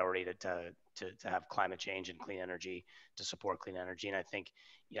priority to have climate change and clean energy, to support clean energy. And I think,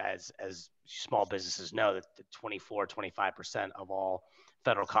 as small businesses know, that 25% of all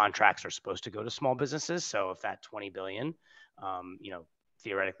federal contracts are supposed to go to small businesses. So if that 20 billion,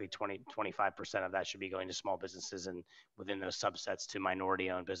 theoretically 25% of that should be going to small businesses, and within those subsets to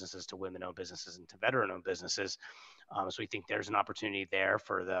minority-owned businesses, to women-owned businesses, and to veteran-owned businesses. So we think there's an opportunity there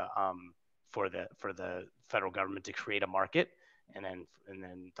for the federal government to create a market, and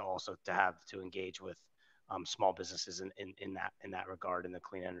then to also to engage with small businesses in that regard in the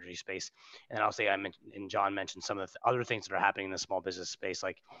clean energy space. And I'll say and John mentioned some of the other things that are happening in the small business space,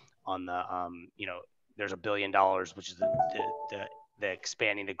 like on the there's $1 billion, which is the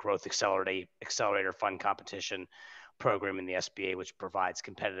expanding the growth accelerator fund competition program in the SBA, which provides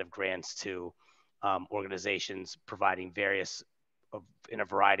competitive grants to organizations providing in a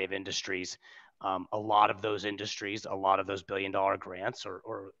variety of industries. A lot of those industries, a lot of those $1 billion grants,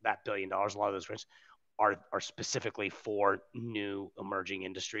 or that $1 billion, a lot of those grants are specifically for new emerging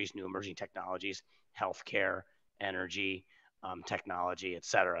industries, new emerging technologies, healthcare, energy, technology, et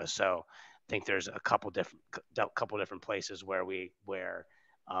cetera. So I think there's a couple different places where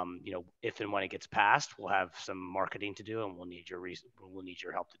if and when it gets passed, we'll have some marketing to do, and we'll need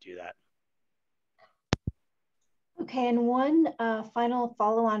your help to do that. Okay, and one final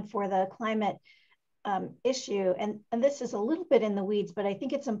follow-on for the climate issue, and this is a little bit in the weeds, but I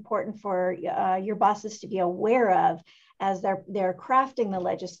think it's important for your bosses to be aware of as they're crafting the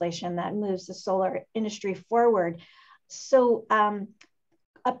legislation that moves the solar industry forward. So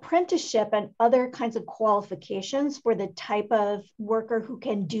apprenticeship and other kinds of qualifications for the type of worker who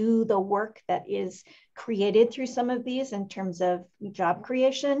can do the work that is created through some of these in terms of job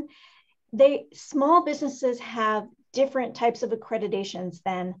creation. Small businesses have different types of accreditations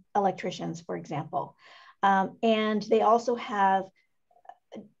than electricians, for example. And they also have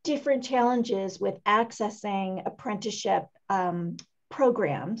different challenges with accessing apprenticeship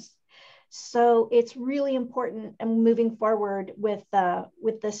programs. So it's really important and moving forward with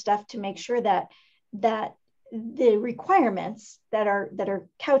this stuff to make sure that the requirements that are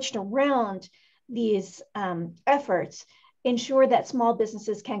couched around these efforts ensure that small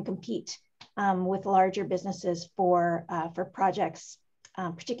businesses can compete with larger businesses for projects,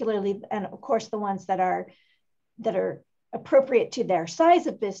 particularly, and of course the ones that are appropriate to their size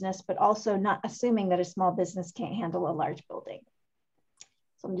of business, but also not assuming that a small business can't handle a large building.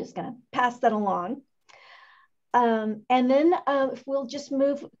 So I'm just going to pass that along. And then we'll just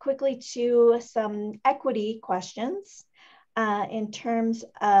move quickly to some equity questions. in terms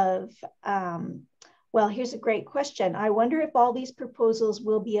of, well, here's a great question. I wonder if all these proposals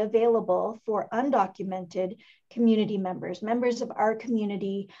will be available for undocumented community members, members of our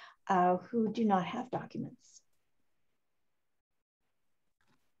community who do not have documents.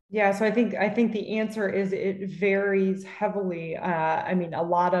 Yeah, so I think the answer is it varies heavily. I mean, a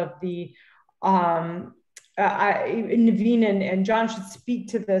lot of the Naveen and John should speak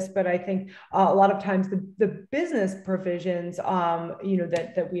to this, but I think a lot of times the business provisions,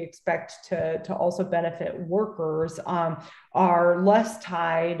 that we expect to also benefit workers are less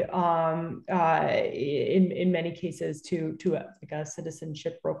tied in many cases to like a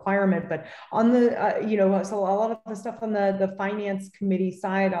citizenship requirement. But on the so a lot of the stuff on the finance committee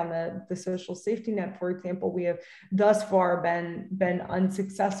side, on the social safety net, for example, we have thus far been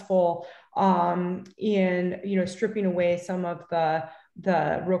unsuccessful in stripping away some of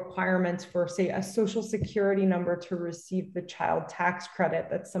the requirements for, say, a social security number to receive the child tax credit.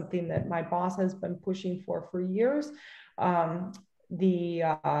 That's something that my boss has been pushing for years. The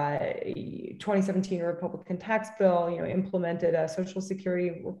 2017 Republican tax bill, implemented a social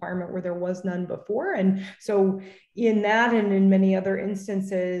security requirement where there was none before. And so in that and in many other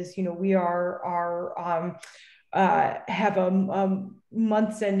instances, we have a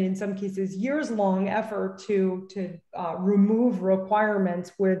months and in some cases years-long effort to remove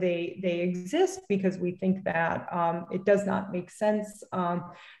requirements where they exist, because we think that it does not make sense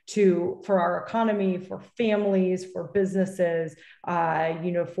for our economy, for families, for businesses,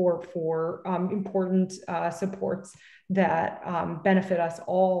 for important supports that benefit us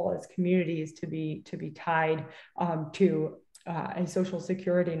all as communities to be tied to a social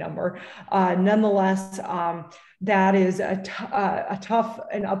security number. Nonetheless, that is a tough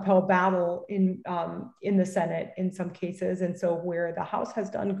and uphill battle in the Senate in some cases. And so where the House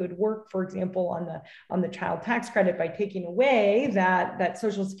has done good work, for example, on the child tax credit by taking away that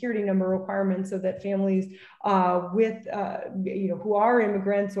social security number requirement, so that families with who are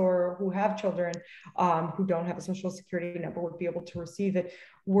immigrants or who have children who don't have a social security number would be able to receive it.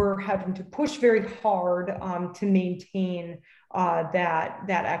 We're having to push very hard to maintain that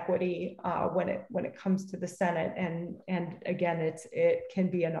equity when it comes to the Senate, and again, it can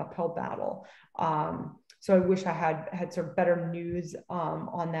be an uphill battle. So I wish I had sort of better news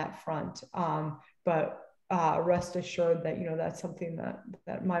on that front, but rest assured that that's something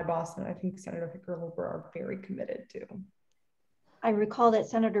that my boss and I think Senator Hickenlooper are very committed to. I recall that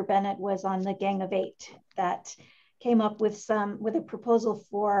Senator Bennet was on the Gang of Eight that came up with a proposal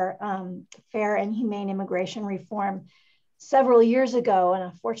for fair and humane immigration reform several years ago, and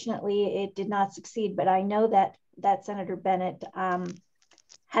unfortunately it did not succeed. But I know that Senator Bennet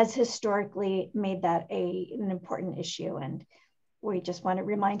has historically made that an important issue, and we just want to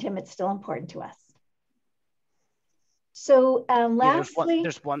remind him it's still important to us. So lastly,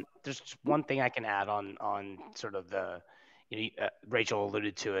 there's one thing I can add on sort of the, Rachel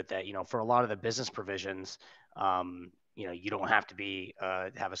alluded to it, that for a lot of the business provisions, you don't have to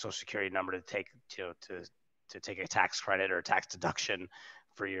have a social security number to take to take a tax credit or a tax deduction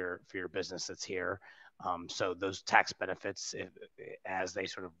for your business that's here. So those tax benefits, as they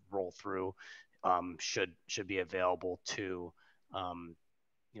sort of roll through, should be available to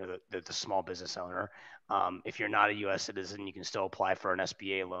the small business owner. If you're not a U.S. citizen, you can still apply for an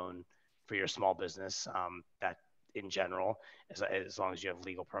SBA loan for your small business. That in general, as long as you have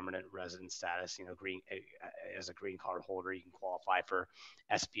legal permanent resident status, as a green card holder, you can qualify for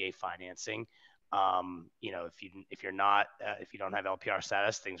SBA financing. If you don't have LPR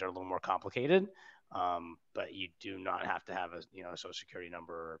status, things are a little more complicated. But you do not have to have a social security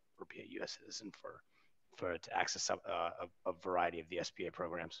number or be a U.S. citizen to access a variety of the SBA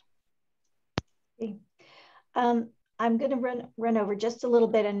programs. Okay. I'm going to run over just a little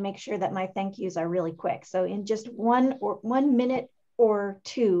bit and make sure that my thank yous are really quick. So in just 1 minute or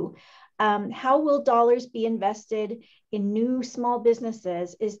two, how will dollars be invested in new small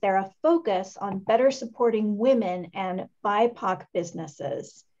businesses? Is there a focus on better supporting women and BIPOC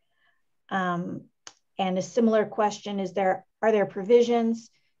businesses? And a similar question, are there provisions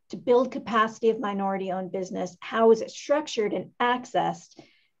to build capacity of minority-owned business? How is it structured and accessed?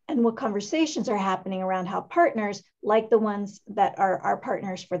 And what conversations are happening around how partners, like the ones that are our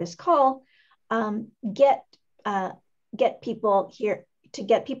partners for this call, get people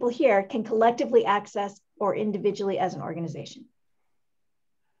here can collectively access or individually as an organization?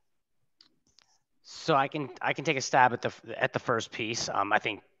 So I can take a stab at the first piece. I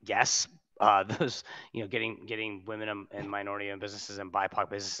think yes. Those getting women and minority-owned businesses and BIPOC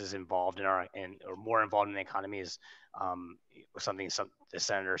businesses involved or more involved in the economy is something the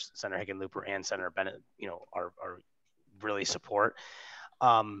Senator Hickenlooper and Senator Bennet are really support.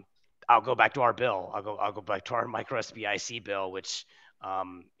 I'll go back to our bill. I'll go back to our micro SBIC bill, which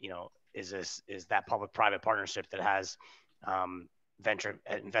is that public-private partnership that has venture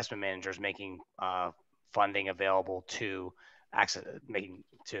investment managers making funding available to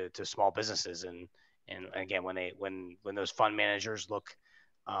to small businesses, and again, when those fund managers look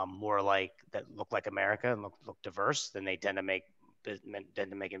look like America and look diverse, then they tend to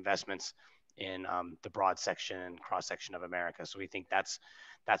make investments in the broad section and cross section of America. So we think that's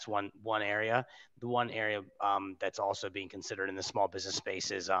one area. The one area that's also being considered in the small business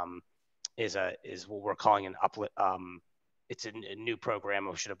space is what we're calling an uplift. It's a new program.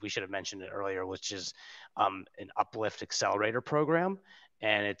 We should have mentioned it earlier, which is an Uplift Accelerator program,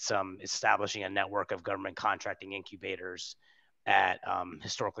 and it's establishing a network of government contracting incubators at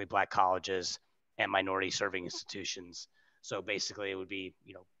historically Black colleges and minority serving institutions. So basically, it would be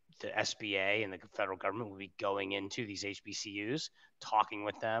the SBA and the federal government would be going into these HBCUs, talking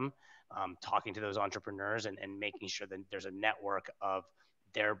with them, talking to those entrepreneurs, and making sure that there's a network of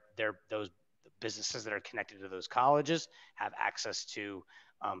those businesses that are connected to those colleges have access to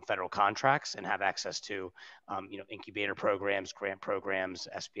federal contracts and have access to incubator programs, grant programs,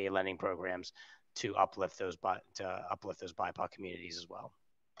 SBA lending programs to uplift those BIPOC communities as well.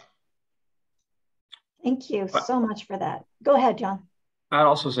 Thank you so much for that. Go ahead, John. I'd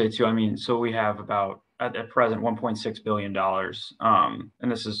also say too, I mean, so we have about at present $1.6 billion.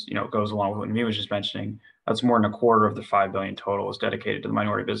 And this is, goes along with what Naveen was just mentioning. That's more than a quarter of the $5 billion total is dedicated to the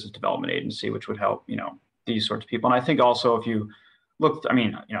Minority Business Development Agency, which would help, these sorts of people. And I think also if you look, I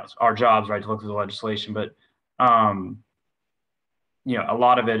mean, it's our jobs, right, to look through the legislation, but, a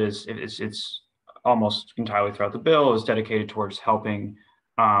lot of it is, it's almost entirely throughout the bill is dedicated towards helping,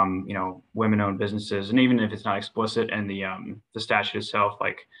 women-owned businesses. And even if it's not explicit in the statute itself,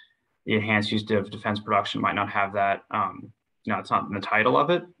 like the enhanced use of defense production might not have that, it's not in the title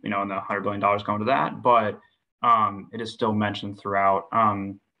of it, and the $100 billion going to that, but it is still mentioned throughout.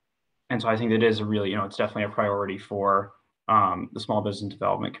 And so I think it is a really, it's definitely a priority for the small business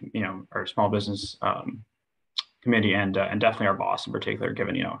development, or small business committee, and definitely our boss in particular,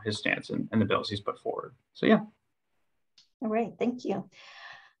 given, his stance and the bills he's put forward. So, yeah. All right, thank you.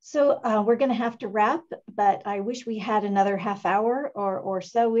 So we're going to have to wrap, but I wish we had another half hour or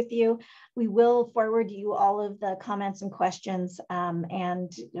so with you. We will forward you all of the comments and questions,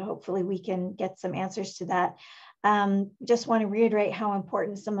 and hopefully we can get some answers to that. Just want to reiterate how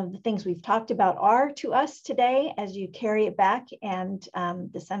important some of the things we've talked about are to us today as you carry it back, and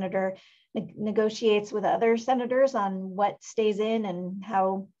the senator negotiates with other senators on what stays in and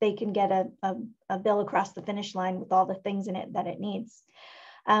how they can get a bill across the finish line with all the things in it that it needs.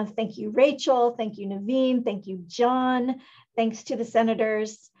 Thank you, Rachel. Thank you, Naveen. Thank you, John. Thanks to the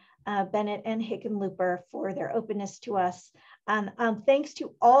senators, Bennet and Hickenlooper, for their openness to us. Thanks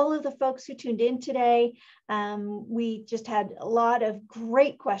to all of the folks who tuned in today. We just had a lot of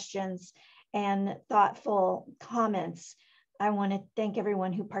great questions and thoughtful comments. I want to thank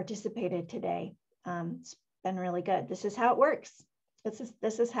everyone who participated today. It's been really good. This is how it works.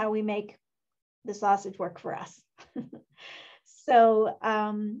 This is how we make the sausage work for us. So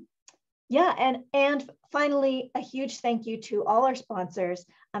yeah, and finally, a huge thank you to all our sponsors.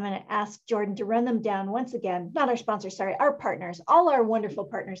 I'm going to ask Jordan to run them down once again. Not our sponsors, sorry, our partners, all our wonderful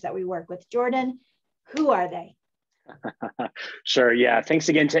partners that we work with. Jordan, who are they? Sure. Yeah. Thanks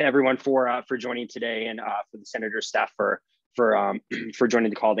again to everyone for joining today, and for the senator's staff for joining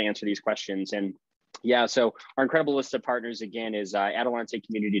the call to answer these questions. And yeah, so our incredible list of partners again is Adelante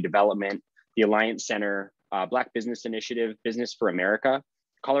Community Development, the Alliance Center, Black Business Initiative, Business for America,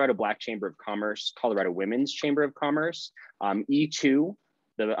 Colorado Black Chamber of Commerce, Colorado Women's Chamber of Commerce, E2,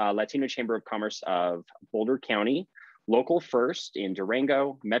 the Latino Chamber of Commerce of Boulder County, Local First in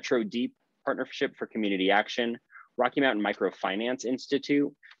Durango, Metro Deep Partnership for Community Action, Rocky Mountain Microfinance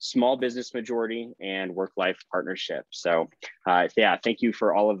Institute, Small Business Majority, and Work Life Partnership. So yeah, thank you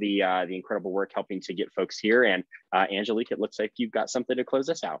for all of the incredible work helping to get folks here. And Angelique, it looks like you've got something to close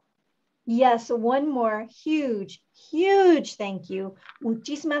us out. Yes, one more huge thank you.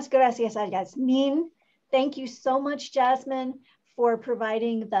 Muchísimas gracias a Yasmin. Thank you so much, Jasmine, for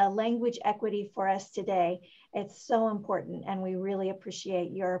providing the language equity for us today. It's so important, and we really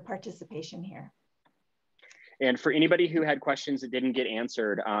appreciate your participation here. And for anybody who had questions that didn't get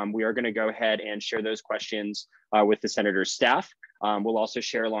answered, we are going to go ahead and share those questions with the senator's staff. We'll also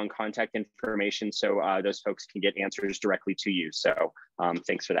share along contact information so those folks can get answers directly to you. So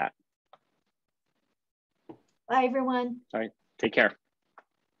thanks for that. Bye, everyone. All right. Take care.